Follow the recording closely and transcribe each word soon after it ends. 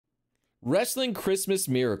Wrestling Christmas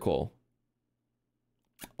Miracle.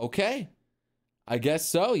 Okay. I guess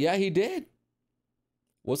so. Yeah, he did.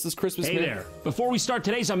 What's this Christmas Hey there. Before we start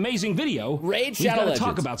today's amazing video, Raid we've Shadow got to Legends.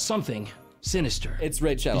 talk about something sinister. It's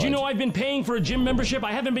Raid Shadow Did you know Legends. I've been paying for a gym membership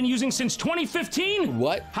I haven't been using since 2015?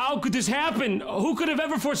 What? How could this happen? Who could have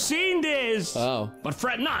ever foreseen this? Oh. But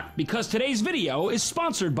fret not, because today's video is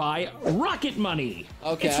sponsored by Rocket Money.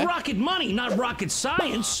 Okay. It's Rocket Money, not rocket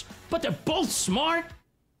science, but they're both smart.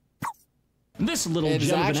 This little It's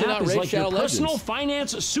gem of an actually app not is Raid like your Shadow personal Legends.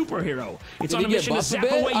 finance superhero. It's Did on a he get mission to buffed a zap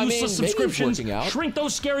bit? away I mean, useless maybe he's subscriptions, working out. shrink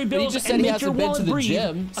those scary But he bills, just said and he make your hasn't been wallet to the breathe.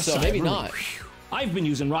 gym, a so sigh maybe of relief. not. I've been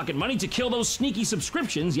using Rocket Money to kill those sneaky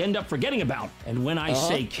subscriptions you end up forgetting about. And when I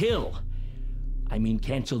say kill, I mean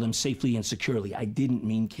cancel them safely and securely. I didn't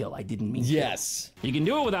mean kill. I didn't mean Yes. kill. You can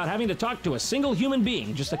do it without having to talk to a single human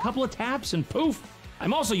being. Just a couple of taps and poof.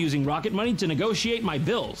 I'm also using Rocket Money to negotiate my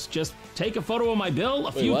bills. Just take a photo of my bill,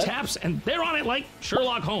 a few what? taps, and they're on it like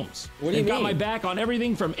Sherlock Holmes. What do you They've got mean? my back on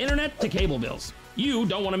everything from internet to cable bills. You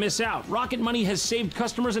don't want to miss out. Rocket Money has saved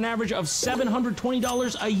customers an average of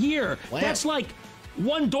 $720 a year. Wow. That's like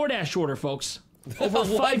one DoorDash order, folks. Over One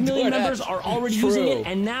 5 million DoorDash. members are already True. using it,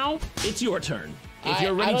 and now it's your turn. If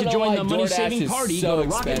you're I ready don't to know join why the DoorDash money-saving is party, so go to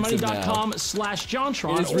expensive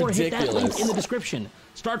rocketmoney.com/JonTron It is or hit that ridiculous. link in the description.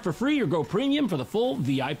 Start for free or go premium for the full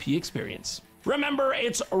VIP experience. Remember,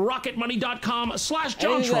 it's rocketmoney.com/JonTron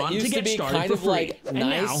Anything that to used to get be started kind for of free. like And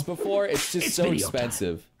nice now, before, it's just it's so video time.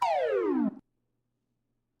 expensive.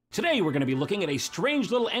 Today, we're going to be looking at a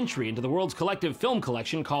strange little entry into the world's collective film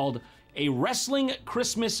collection called A Wrestling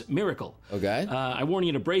Christmas Miracle. Okay. I warn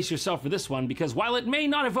you to brace yourself for this one because while it may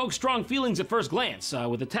not evoke strong feelings at first glance,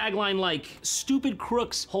 with a tagline like, "Stupid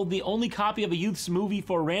crooks hold the only copy of a youth's movie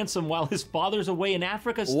for ransom while his father's away in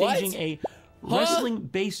Africa What? staging a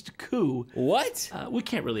wrestling-based coup," What? we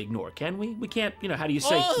can't really ignore, can we? We can't, how do you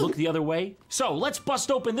say, look the other way? So let's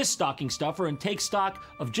bust open this stocking stuffer and take stock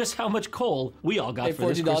of just how much coal we all got Hey, for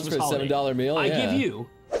this $14 Christmas for a holiday. $7 meal? I Yeah. give you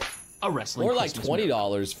a wrestling Or like Christmas miracle.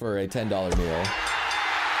 $20 for a $10 meal.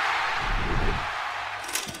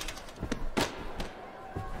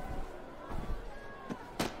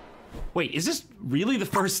 Wait, is this really the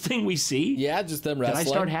first thing we see? Yeah, just them Did wrestling. I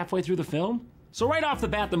start halfway through the film? So right off the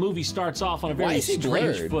bat, the movie starts off on a Why very is he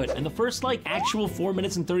strange blurred? foot, and the first actual 4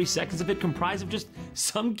 minutes and 30 seconds of it comprised of just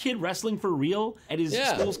some kid wrestling for real at his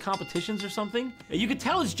Yeah. school's competitions or something. You could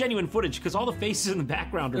tell it's genuine footage because all the faces in the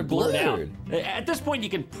background are They're blurred out. blurred. At this point, you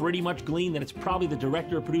can pretty much glean that it's probably the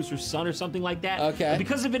director or producer's son or something like that. Okay.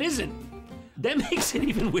 Because if it isn't, that makes it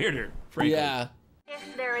even weirder, frankly. Yeah.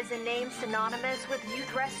 If there is a name synonymous with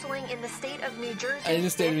youth wrestling in the state of New Jersey, In the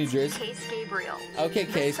state of New it's Jersey. Case Gabriel. Okay,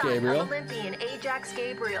 The Case son Gabriel. of Olympian Ajax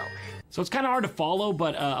Gabriel. So it's kind of hard to follow,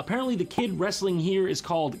 but apparently the kid wrestling here is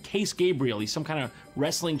called Case Gabriel. He's some kind of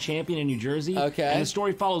wrestling champion in New Jersey. Okay. And the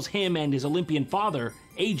story follows him and his Olympian father,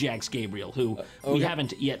 Ajax Gabriel, who we okay.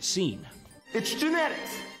 haven't yet seen. It's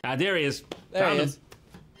genetics. Ah, there he is. There Found he him. is.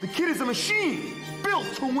 The kid is a machine, built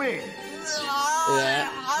to win. Yeah.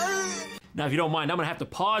 Now, if you don't mind, I'm gonna have to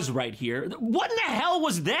pause right here. What in the hell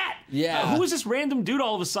was that? Yeah. Who is this random dude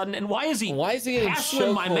all of a sudden, and why is he getting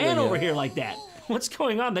hassling my chokeholding man over him? here like that? What's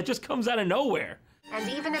going on? That just comes out of nowhere. And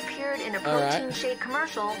even appeared in a All right. protein shake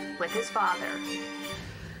commercial with his father.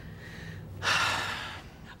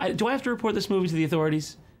 Do I have to report this movie to the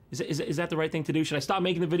authorities? Is that the right thing to do? Should I stop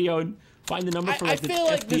making the video and find the number for I the feel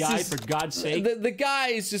like this FBI, is, for God's sake? The guy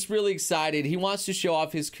is just really excited. He wants to show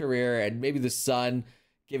off his career, and maybe the son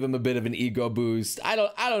give him a bit of an ego boost. I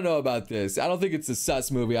don't know about this. I don't think it's a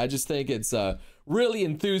sus movie. I just think it's a really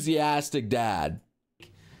enthusiastic dad.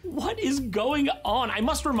 What is going on? I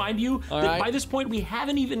must remind you that right. by this point we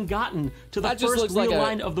haven't even gotten to the That just first looks real like a-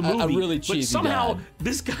 line of the a movie. really but cheesy somehow dad.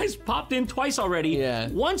 this guy's popped in twice already. Yeah.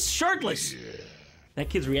 Once shirtless. That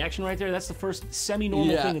kid's reaction right there, that's the first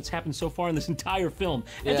semi-normal Yeah. thing that's happened so far in this entire film.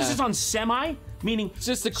 Emphasis Yeah. on semi, meaning It's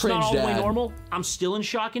just a not cringe all the way dad. normal. I'm still in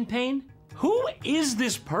shock and pain. Who is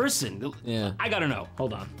this person? Yeah. I gotta know.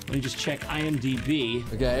 Hold on. Let me just check IMDb.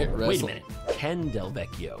 Okay, Wait a wrestle. minute. Ken Del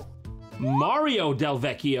Vecchio. Mario Del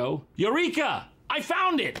Vecchio. Eureka! I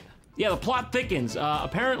found it! Yeah, the plot thickens.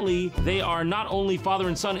 Apparently, they are not only father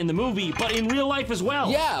and son in the movie, but in real life as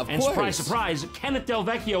well. Yeah, of and course. surprise, surprise, Kenneth Del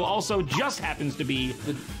Vecchio also just happens to be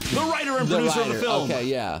the writer and producer of the film. Okay,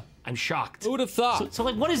 yeah. I'm shocked. Who would have thought? So,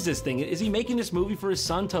 what is this thing? Is he making this movie for his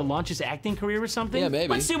son to launch his acting career or something? Yeah,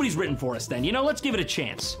 maybe. Let's see what he's written for us then. Let's give it a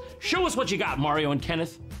chance. Show us what you got, Mario and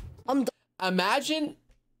Kenneth. Imagine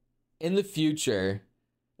in the future,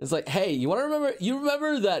 it's like, hey, you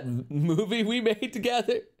remember that movie we made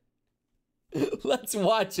together? Let's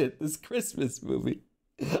watch it, this Christmas movie.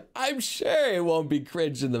 I'm sure it won't be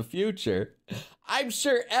cringe in the future. I'm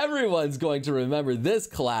sure everyone's going to remember this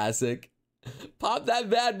classic. Pop that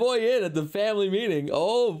bad boy in at the family meeting.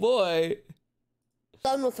 Oh boy.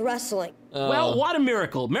 Done with wrestling. Well, what a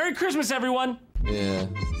miracle. Merry Christmas, everyone. Yeah.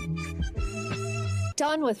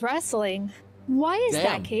 Done with wrestling. Why is Damn.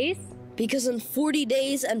 that, Keith? Because in 40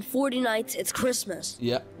 days and 40 nights, it's Christmas.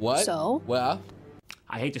 Yeah. What? So? Well.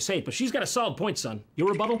 I hate to say it, but she's got a solid point, son. Your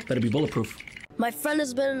rebuttal better be bulletproof. My friend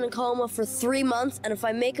has been in a coma for 3 months, and if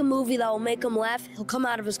I make a movie that will make him laugh, he'll come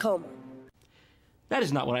out of his coma. That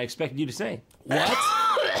is not what I expected you to say. What?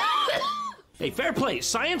 Hey, fair play.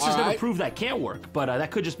 Science has never proved that can't work, but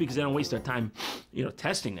that could just be because they don't waste their time,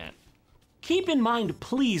 testing that. Keep in mind,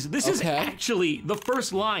 please, this is actually the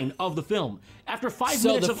first line of the film. After 5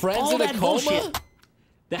 minutes the of friend's all in a that coma? bullshit,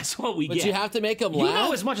 that's what we get. But you have to make him You laugh?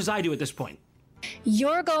 know as much as I do at this point.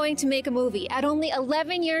 You're going to make a movie at only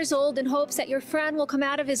 11 years old in hopes that your friend will come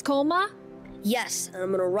out of his coma? Yes, and I'm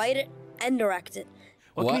gonna write it and direct it.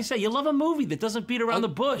 What can you say? You love a movie that doesn't beat around the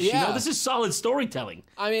bush. yeah. You know, this is solid storytelling.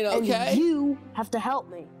 I mean, okay. And you have to help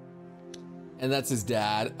me. And that's his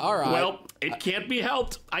dad. All right. Well, it can't be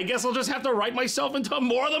helped. I guess I'll just have to write myself into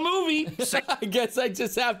more of the movie. I guess I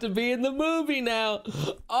just have to be in the movie now.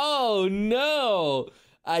 Oh, no.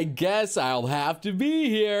 I guess I'll have to be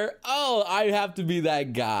here. Oh, I have to be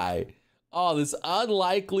that guy. Oh, this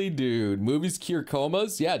unlikely dude. Movies cure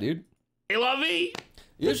comas? Yeah, dude. Hey, Lovey.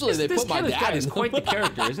 Usually they put my dad is in quite the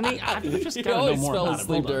character, isn't he? I just He gotta know always more fell about him.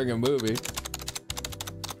 asleep Hold on. during a movie.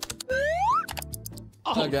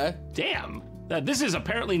 Oh, Okay. damn. This is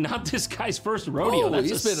apparently not this guy's first rodeo. Oh, That's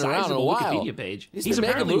he's a been around a sizable while. Wikipedia page. He's He's been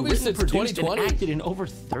making apparently movies written, since produced, and 2020? acted in over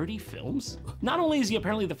 30 films. Not only is he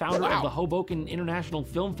apparently the founder of the Hoboken International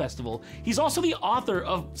Film Festival, he's also the author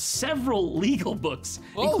of several legal books,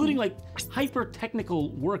 including like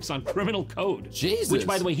hyper-technical works on criminal code. Jesus. Which,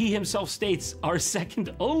 by the way, he himself states are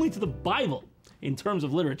second only to the Bible in terms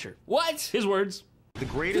of literature. What? His words. The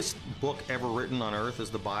greatest book ever written on earth is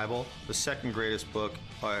the Bible. The second greatest book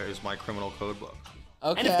is my criminal code book.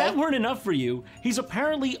 Okay. And if that weren't enough for you, he's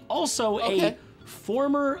apparently also a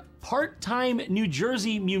former part-time New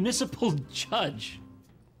Jersey municipal judge.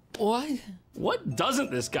 What? What doesn't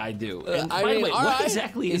this guy do? And I by mean, the way, all what right.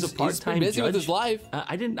 exactly is a He's been part-time busy judge? with his life.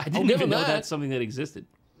 I didn't give even him know that. that's something that existed.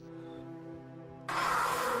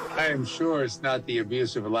 I am sure it's not the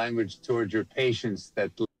abusive language towards your patients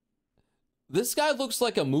that... This guy looks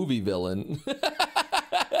like a movie villain.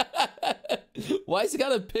 Why has he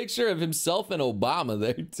got a picture of himself and Obama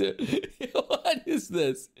there too? What is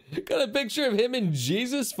this? Got a picture of him and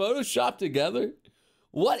Jesus photoshopped together?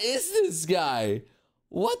 What is this guy?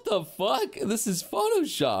 What the fuck? This is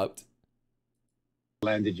photoshopped.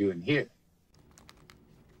 landed you in here.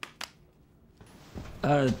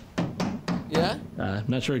 Yeah? I'm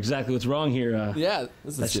not sure exactly what's wrong here. Yeah.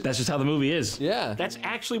 This is That's just how the movie is. Yeah. That's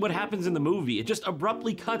actually what happens in the movie. It just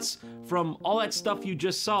abruptly cuts from all that stuff you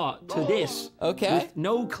just saw to this. Okay. With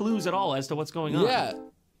no clues at all as to what's going on. Yeah.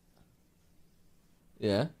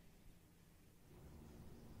 Yeah.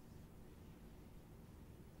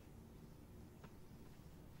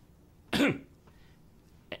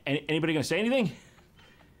 Anybody gonna say anything?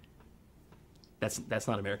 That's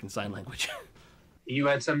not American Sign Language. You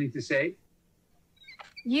had something to say?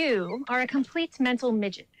 You are a complete mental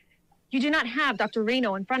midget. You do not have Dr.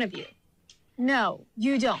 Reno in front of you. No,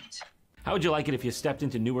 you don't. How would you like it if you stepped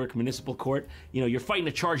into Newark Municipal Court? You know, you're fighting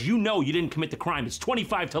a charge. You know you didn't commit the crime. It's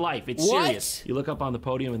 25 to life. It's What? serious. You look up on the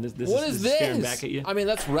podium and this What is is staring this? back at you. I mean,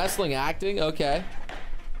 that's wrestling acting. Okay.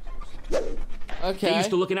 Get Okay. used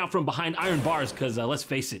to looking out from behind iron bars because, let's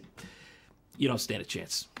face it, you don't stand a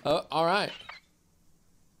chance. All right.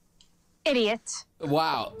 Idiot.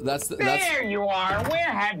 Wow. That's There you are.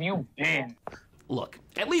 Where have you been? Look,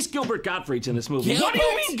 at least Gilbert Gottfried's in this movie. Gilbert? What do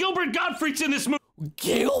you mean Gilbert Gottfried's in this movie?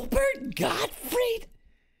 Gilbert Gottfried?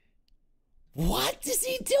 What is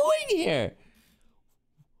he doing here?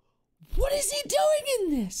 What is he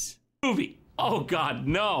doing in this? Movie. Oh God,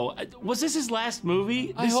 no. Was this his last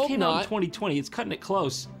movie? I This hope came out in not. 2020. It's cutting it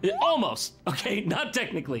close. Almost. Okay, not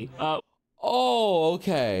technically. Oh,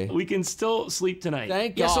 okay. We can still sleep tonight.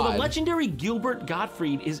 Thank Yeah, so God. the legendary Gilbert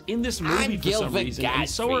Gottfried is in this movie I'm for some Gilbert reason. And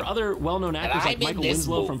so are Gottfried. other well-known actors like I'm in Michael this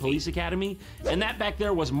Winslow from movie. Police Academy. And that back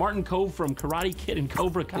there was Martin Kove from Karate Kid and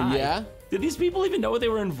Cobra Kai. Yeah? Did these people even know what they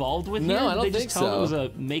were involved with No, here? I don't Did they think just tell so. it was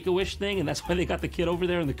a Make-A-Wish thing and that's why they got the kid over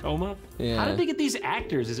there in the coma? Yeah. How did they get these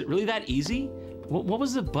actors? Is it really that easy? What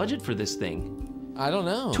was the budget for this thing? I don't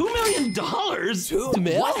know. $2 million? $2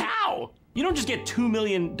 million? What? How? You don't just get $2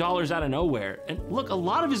 million out of nowhere. And look, a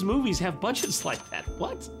lot of his movies have budgets like that.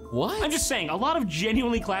 What? What? I'm just saying, a lot of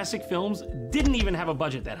genuinely classic films didn't even have a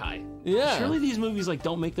budget that high. Yeah. Surely these movies like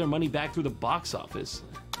don't make their money back through the box office.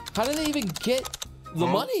 How do they even get the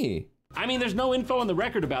money? I mean, there's no info on the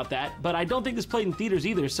record about that, but I don't think this played in theaters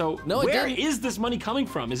either, so where is this money coming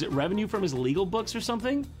from? Is it revenue from his legal books or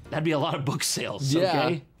something? That'd be a lot of book sales,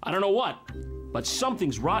 okay? I don't know what, but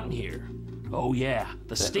something's rotten here. Oh yeah,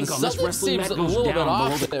 the stink on this wrestling mat goes down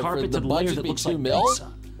below the carpet to the layer that looks like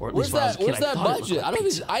pizza. Or at least Where's that budget?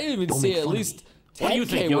 I didn't even see at least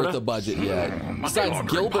 $10K worth of budget yet.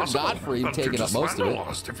 Besides Gilbert Gottfried taking up most of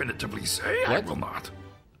it. Definitively say I will not.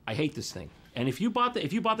 I hate this thing. And if you bought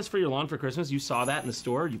this for your lawn for Christmas, you saw that in the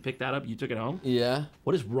store, you picked that up, you took it home. Yeah.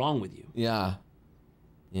 What is wrong with you? Yeah.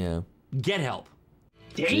 Yeah. Get help.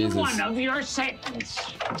 Day one of your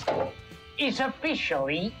sentence is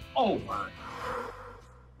officially over.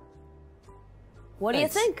 What do you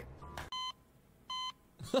think?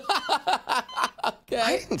 Okay.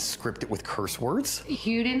 I didn't script it with curse words.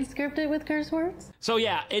 You didn't script it with curse words? So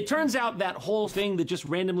yeah, it turns out that whole thing that just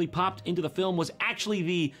randomly popped into the film was actually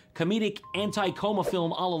the comedic anti-coma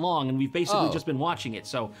film all along, and we've basically just been watching it.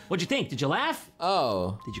 So what'd you think? Did you laugh?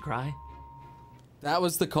 Oh. Did you cry? That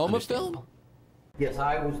was the coma film? Yes,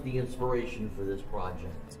 I was the inspiration for this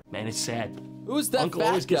project. Man, it's sad. Who's that Uncle fat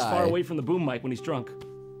always gets guy? far away from the boom mic when he's drunk.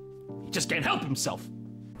 He just can't help himself.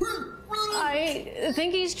 I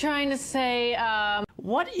think he's trying to say,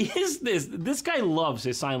 What is this? This guy loves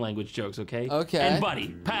his sign language jokes, okay? Okay. And buddy,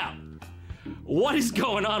 pal, what is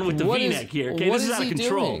going on with the V-neck here? Okay, this is out of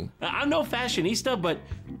control. Doing? I'm no fashionista, but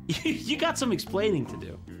you got some explaining to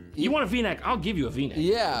do. You want a V-neck? I'll give you a V-neck.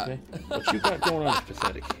 Yeah. Okay? What you got going on is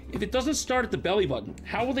pathetic. If it doesn't start at the belly button,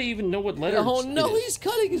 how will they even know what letters Oh no, it is? he's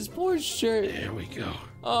cutting his poor shirt. There we go.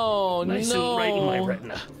 Oh nice no. and right in my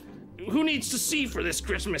retina. Who needs to see for this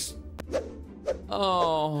Christmas?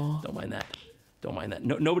 Oh. Don't mind that. Don't mind that.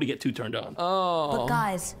 No, nobody get too turned on. Oh. But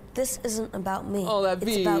guys, this isn't about me. Oh, that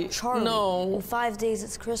It's V. about Charlie. No. In 5 days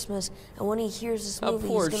it's Christmas, and when he hears this A movie,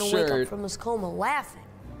 poor he's gonna wake shirt. up from his coma laughing.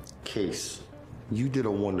 Case, you did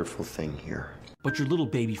a wonderful thing here. But your little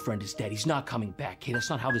baby friend is dead. He's not coming back. Okay, that's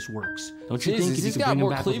not how this works. Don't you Jesus, think if he's you got could bring him more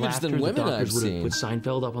back with cleavage than laughter, women the doctors I've would have seen. put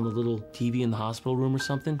Seinfeld up on the little TV in the hospital room or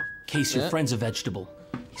something? Case, your friend's a vegetable.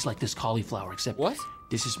 He's like this cauliflower, except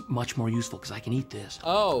this is much more useful because I can eat this.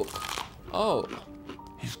 Oh. Oh.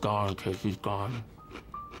 He's gone, Case. He's gone.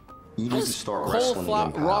 You need to start wrestling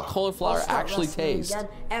again, pal. Raw cauliflower actually taste? Again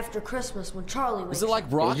after Christmas when Charlie wakes Is it like up.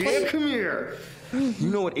 broccoli? Yeah, come here. You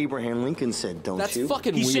know what Abraham Lincoln said, don't That's you?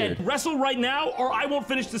 fucking He weird. said, wrestle right now or I won't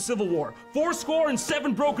finish the Civil War.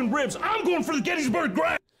 407 broken ribs. I'm going for the Gettysburg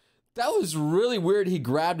grab. That was really weird he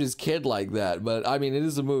grabbed his kid like that, but I mean, it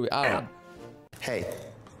is a movie. I don't know. Hey,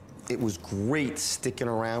 it was great sticking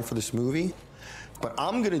around for this movie, but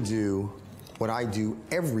I'm gonna do what I do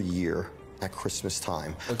every year at Christmas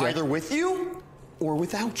time. Okay. Either with you or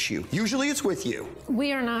without you. Usually it's with you.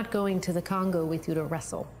 we are not going to the Congo with you to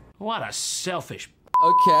wrestle. What a selfish.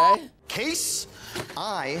 Okay. Case,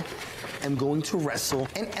 I am going to wrestle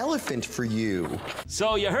an elephant for you.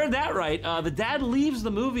 So you heard that right. The dad leaves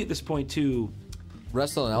the movie at this point to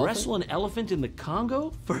wrestle an elephant? Wrestle an elephant in the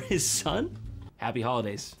Congo for his son? Happy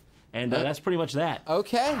holidays. And that's pretty much that.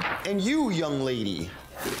 Okay. And you, young lady.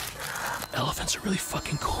 Elephants are really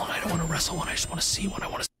fucking cool, and I don't want to wrestle one. I just want to see one. I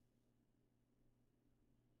want to.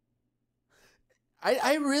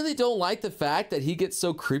 I really don't like the fact that he gets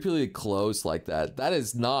so creepily close like that. That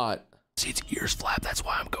is not. See, its ears flap. That's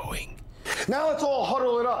why I'm going. Now let's all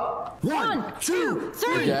huddle it up. 1, 2,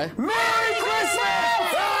 3. Okay. Merry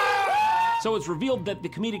Christmas! So it's revealed that the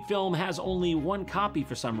comedic film has only one copy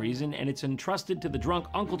for some reason, and it's entrusted to the drunk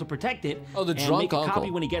uncle to protect it. Oh, the and drunk make a uncle. copy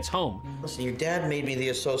when he gets home. Listen, your dad made me the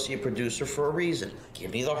associate producer for a reason.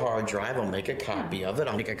 Give me the hard drive, I'll make a copy of it.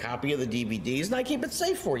 I'll make a copy of the DVDs, and I keep it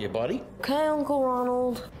safe for you, buddy. Okay, Uncle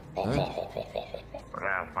Ronald. That's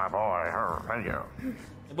my boy, thank you.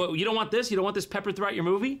 But you don't want this? You don't want this peppered throughout your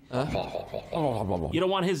movie? You don't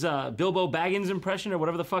want his Bilbo Baggins impression or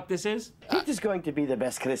whatever the fuck this is? It is going to be the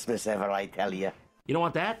best Christmas ever, I tell you. You don't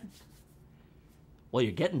want that? Well,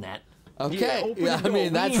 you're getting that. Okay. Yeah, I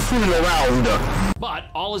mean, that's. But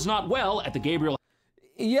all is not well at the Gabriel.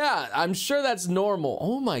 Yeah, I'm sure that's normal.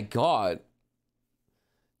 Oh my god.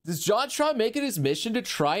 Does JonTron make it his mission to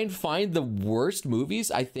try and find the worst movies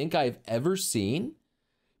I think I've ever seen?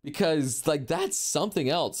 Because, like, that's something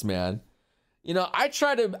else, man. You know, I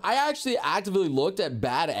actually actively looked at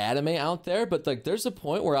bad anime out there, but, like, there's a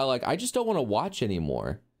point where I just don't want to watch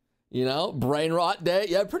anymore. You know? Brain rot day?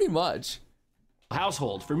 Yeah, pretty much.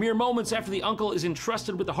 household for mere moments after the uncle is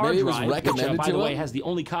entrusted with the hard Maybe it was drive, which, recommended by to the way, him? has the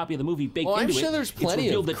only copy of the movie baked Oh, I'm into sure it. there's plenty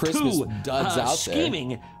it's of revealed that Christmas two duds out there.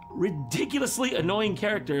 scheming, ridiculously annoying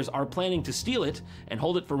characters are planning to steal it and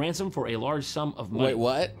hold it for ransom for a large sum of money. Wait,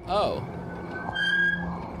 what? Oh.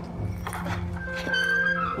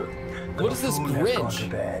 What is this Grinch?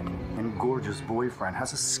 And gorgeous boyfriend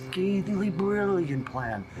has a scathingly brilliant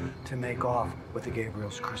plan to make off with the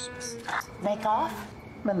Gabriel's Christmas. Make off?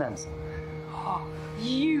 Menendez.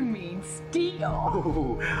 You mean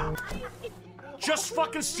steal? Just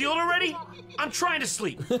fucking steal it already? I'm trying to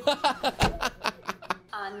sleep. On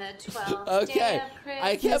the 12th Okay. day of Christmas,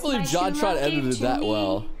 I can't believe my JonTron true love edited gave to that me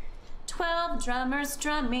well. 12 drummers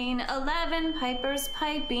drumming, 11 pipers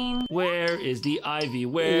piping. Where is the ivy?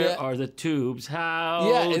 Where are the tubes?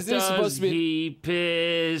 How is this does supposed to be- he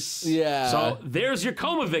piss? Yeah. So there's your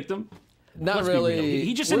coma victim. Not Let's be really. real.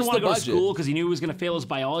 He just didn't Where's want to the go to budget? school because he knew he was going to fail his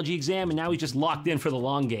biology exam, and now he's just locked in for the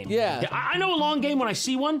long game. Yeah. I know a long game when I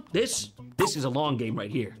see one. This is a long game right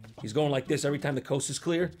here. He's going like this every time the coast is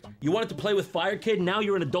clear. You wanted to play with fire, kid, and now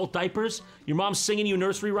you're in adult diapers? Your mom's singing you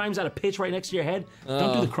nursery rhymes out of pitch right next to your head?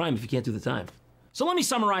 Don't do the crime if you can't do the time. So let me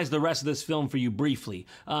summarize the rest of this film for you briefly.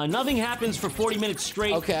 Nothing happens for 40 minutes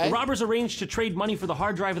straight. Okay. The robbers arrange to trade money for the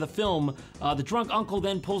hard drive of the film. The drunk uncle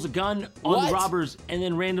then pulls a gun on What? the robbers and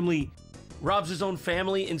then randomly robs his own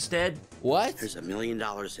family instead. What? There's $1 million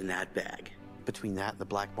in that bag. Between that and the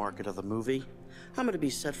black market of the movie, I'm gonna be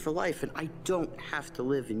set for life, and I don't have to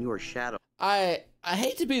live in your shadow. I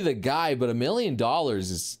hate to be the guy, but $1 million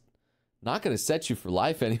is not going to set you for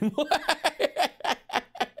life anymore.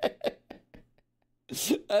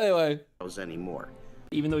 Anyway. Anymore.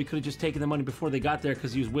 Even though he could have just taken the money before they got there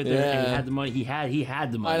because he was with her and he had the money. He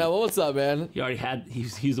had the money. I know. What's up, man? He already had.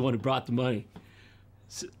 He's the one who brought the money.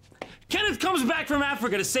 So, Kenneth comes back from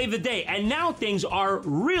Africa to save the day, and now things are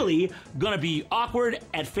really gonna be awkward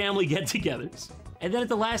at family get-togethers. And then at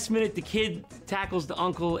the last minute, the kid tackles the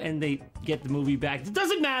uncle, and they get the movie back. It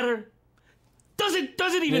doesn't matter. Doesn't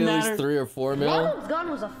even Maybe at matter. least 3 or 4 mil. Ronald's gun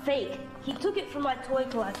was a fake. He took it from my toy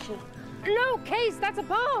collection. No, Case, that's a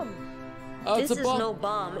bomb. Oh, This it's a is bomb. no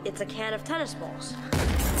bomb. It's a can of tennis balls.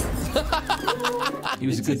 He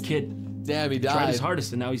was a good kid. Damn, he Tried died. his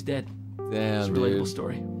hardest, and now he's dead. Damn, It's a dude. relatable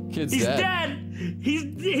story. Kid's He's dead. dead.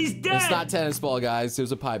 He's dead. It's not tennis ball, guys. It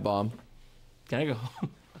was a pipe bomb. Can I go?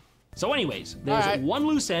 So anyways, there's one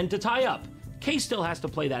loose end to tie up. Case still has to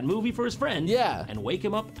play that movie for his friend. Yeah. And wake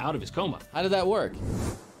him up out of his coma. How did that work?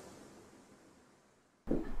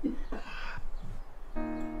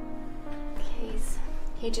 Case,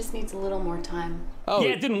 he just needs a little more time. Oh.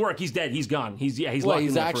 Yeah, it didn't work. He's dead. He's gone. He's Wait, locked in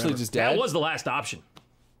he's there actually forever. just dead? That was the last option.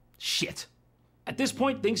 Shit. At this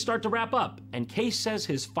point, things start to wrap up, and Case says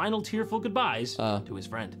his final tearful goodbyes to his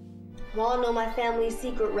friend. Wanna know my family's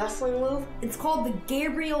secret wrestling move? It's called the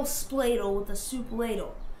Gabriel Spladle with a soup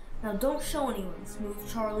ladle. Now don't show anyone,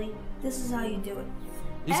 Smooth Charlie. This is how you do it.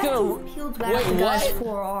 He's After gonna- you've peeled back Wait, the guy's what?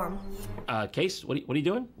 forearm, Case, what are you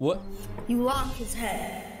doing? What? you lock his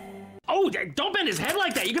head. Oh, don't bend his head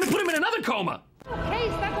like that. You're gonna put him in another coma.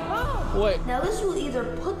 Case, that's a bomb. Wait. Now this will either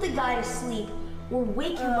put the guy to sleep or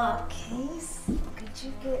wake him up. Case, could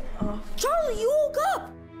you get off? Charlie, you woke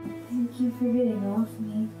up! Thank you for getting off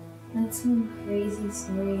me. That's some crazy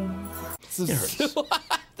story. It hurts.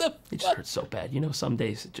 It just hurts so bad. You know, some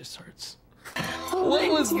days it just hurts. What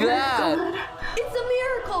was that? It's a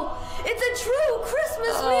miracle! It's a true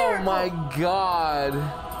Christmas Oh miracle! my god.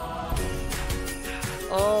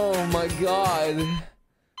 Oh my god.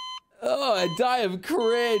 Oh, I die of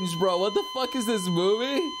cringe, bro. What the fuck is this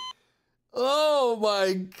movie? Oh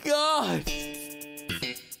my god.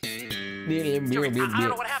 Jerry, I don't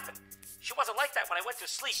know what happened. She wasn't like that when I went to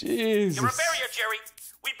sleep. Jesus. You're a barrier, Jerry.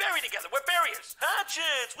 We bury together. We're barriers.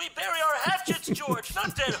 Hatchets. We bury our hatchets, George.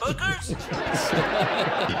 Not dead hookers.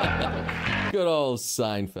 Good old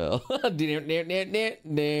Seinfeld.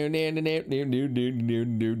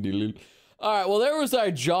 All right, well, there was our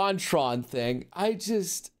JonTron thing.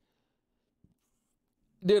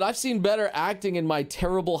 Dude, I've seen better acting in my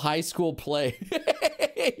terrible high school plays.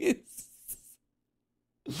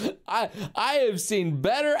 I have seen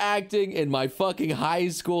better acting in my fucking high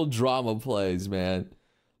school drama plays, man.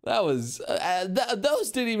 That was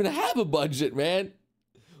those didn't even have a budget, man.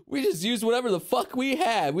 We just used whatever the fuck we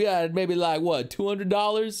had. We had maybe like what,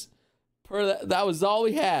 $200 per. That was all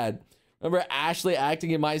we had. Remember Ashley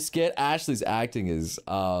acting in my skit? Ashley's acting is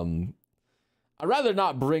I'd rather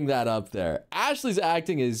not bring that up there. Ashley's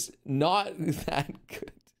acting is not that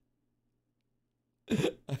good.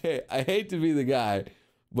 I hate to be the guy,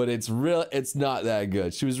 but it's not that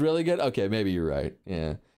good. She was really good. Okay, maybe you're right. Yeah.